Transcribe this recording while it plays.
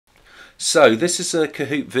So this is a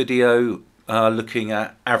Kahoot video looking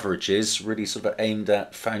at averages, really sort of aimed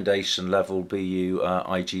at foundation level, be you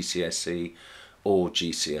IGCSE or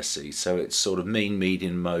GCSE. So it's sort of mean,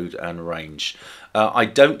 median, mode and range. I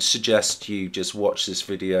don't suggest you just watch this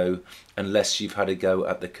video unless you've had a go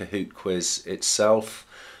at the Kahoot quiz itself.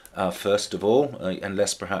 First of all,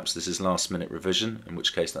 unless perhaps this is last minute revision, in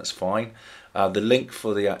which case that's fine. The link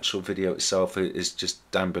for the actual video itself is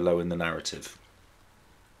just down below in the narrative.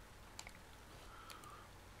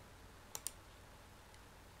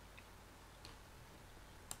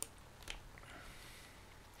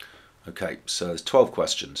 Okay, so there's 12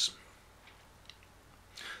 questions.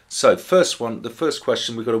 So the first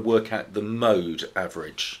question, we've got to work out the mode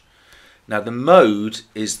average. Now the mode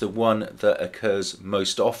is the one that occurs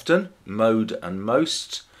most often, mode and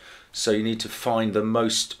most. So you need to find the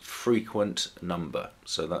most frequent number.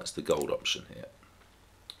 So that's the gold option here.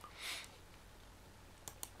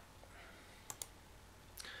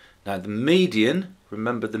 Now the median,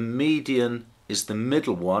 remember the median is the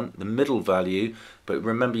middle one, the middle value, but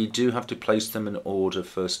remember you do have to place them in order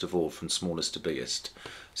first of all from smallest to biggest.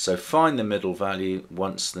 So find the middle value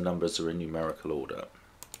once the numbers are in numerical order.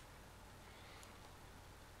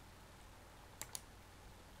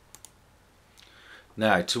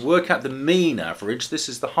 Now to work out the mean average, this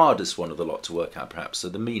is the hardest one of the lot to work out perhaps, so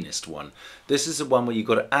the meanest one. This is the one where you've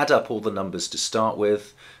got to add up all the numbers to start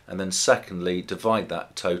with, and then secondly divide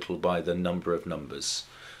that total by the number of numbers.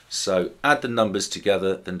 So add the numbers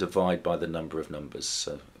together, then divide by the number of numbers.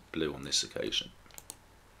 So blue on this occasion.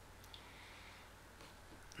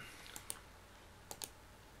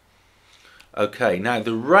 Okay, now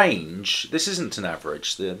the range, this isn't an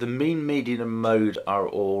average. The mean, median and mode are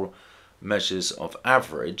all measures of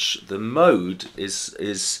average. The mode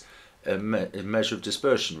is a measure of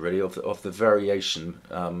dispersion, really, of the variation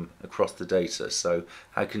across the data. So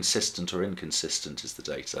how consistent or inconsistent is the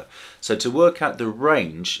data. So to work out the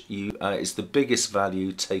range, is the biggest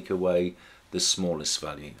value take away the smallest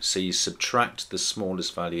value. So you subtract the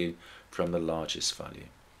smallest value from the largest value.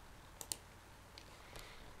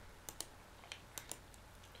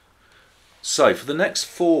 So for the next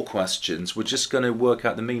 4 questions, we're just going to work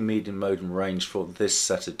out the mean, median, mode and range for this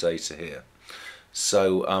set of data here.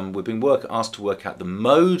 So we've been asked to work out the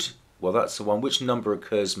mode. Well, that's the one. Which number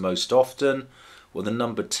occurs most often? Well, the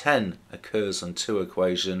number 10 occurs on 2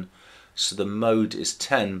 equation. So the mode is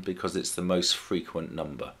 10 because it's the most frequent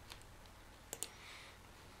number.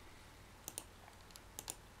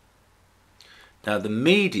 Now the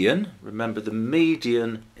median, remember the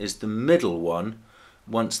median is the middle one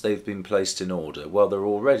once they've been placed in order. Well, they're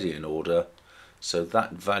already in order. So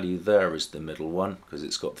that value there is the middle one because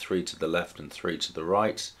it's got 3 to the left and 3 to the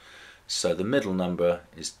right. So the middle number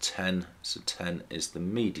is 10, so 10 is the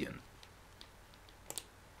median.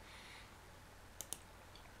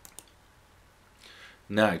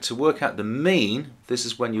 Now to work out the mean, this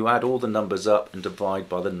is when you add all the numbers up and divide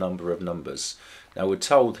by the number of numbers. Now we're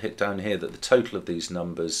told down here that the total of these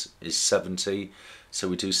numbers is 70. So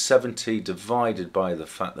we do 70 divided by the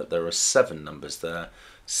fact that there are 7 numbers there.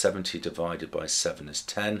 70 divided by 7 is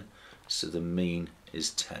 10, so the mean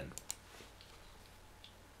is 10.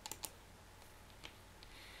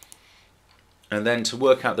 And then to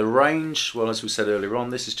work out the range, well, as we said earlier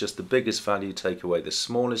on, this is just the biggest value take away the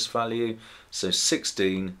smallest value. So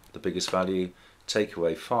 16, the biggest value, take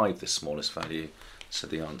away 5, the smallest value, so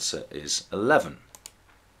the answer is 11.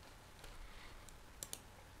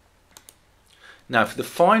 Now for the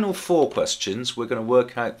final 4 questions, we're going to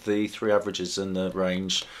work out the 3 averages and the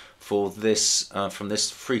range for this from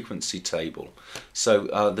this frequency table.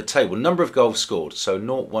 So the table, number of goals scored, so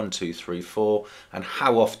 0, 1, 2, 3, 4, and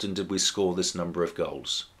how often did we score this number of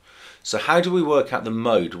goals? So how do we work out the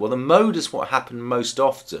mode? Well, the mode is what happened most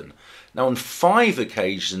often. Now on 5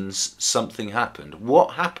 occasions something happened.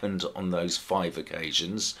 What happened on those 5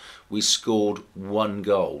 occasions? We scored 1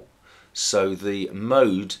 goal. So the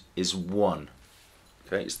mode is 1.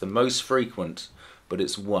 Okay, it's the most frequent, but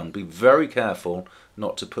it's 1. Be very careful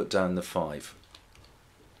not to put down the 5.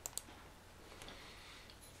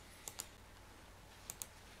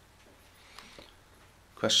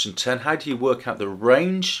 Question 10, how do you work out the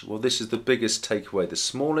range? Well, this is the biggest take away the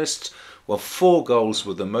smallest. Well, 4 goals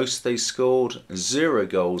were the most they scored, 0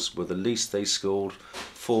 goals were the least they scored.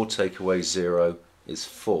 4 take away 0 is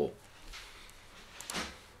 4.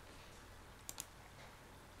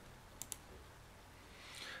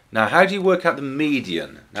 Now how do you work out the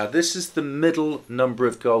median? Now this is the middle number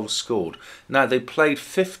of goals scored. Now they played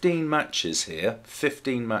 15 matches here,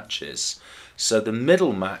 15 matches. So the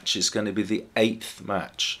middle match is going to be the 8th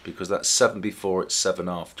match, because that's 7 before it, 7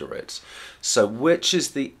 after it. So which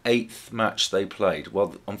is the 8th match they played?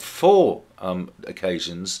 Well, on 4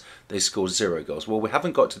 occasions they scored 0 goals. Well, we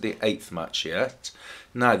haven't got to the 8th match yet.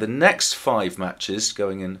 Now the next 5 matches,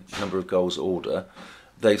 going in number of goals order,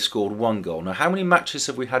 they've scored 1 goal. Now, how many matches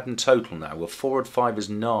have we had in total now? Well, 4 and 5 is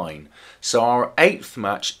 9. So our 8th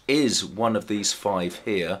match is one of these 5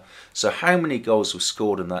 here. So how many goals were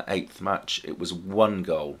scored in that 8th match? It was 1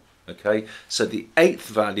 goal. Okay, so the 8th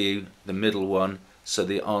value, the middle one, so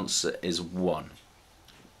the answer is 1.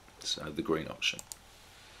 So the green option.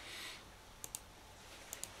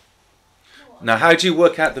 Now, how do you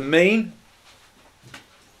work out the mean?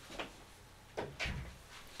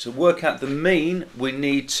 To work out the mean, we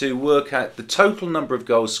need to work out the total number of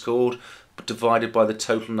goals scored divided by the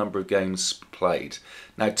total number of games played.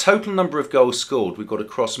 Now, total number of goals scored, we've got to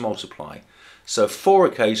cross multiply. So 4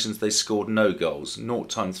 occasions they scored no goals. 0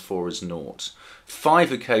 times 4 is 0.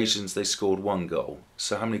 5 occasions they scored 1 goal.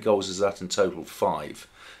 So how many goals is that in total? 5.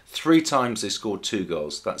 3 times they scored 2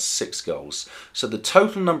 goals. That's 6 goals. So the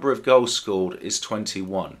total number of goals scored is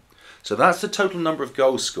 21. So that's the total number of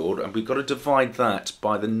goals scored, and we've got to divide that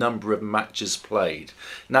by the number of matches played.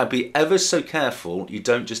 Now, be ever so careful you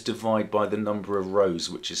don't just divide by the number of rows,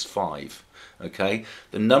 which is 5. Okay,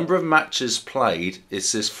 the number of matches played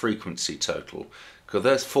is this frequency total, because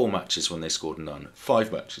there's 4 matches when they scored none,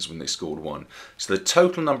 5 matches when they scored 1. So the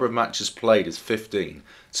total number of matches played is 15.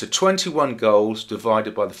 So 21 goals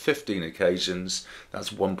divided by the 15 occasions, that's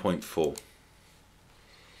 1.4.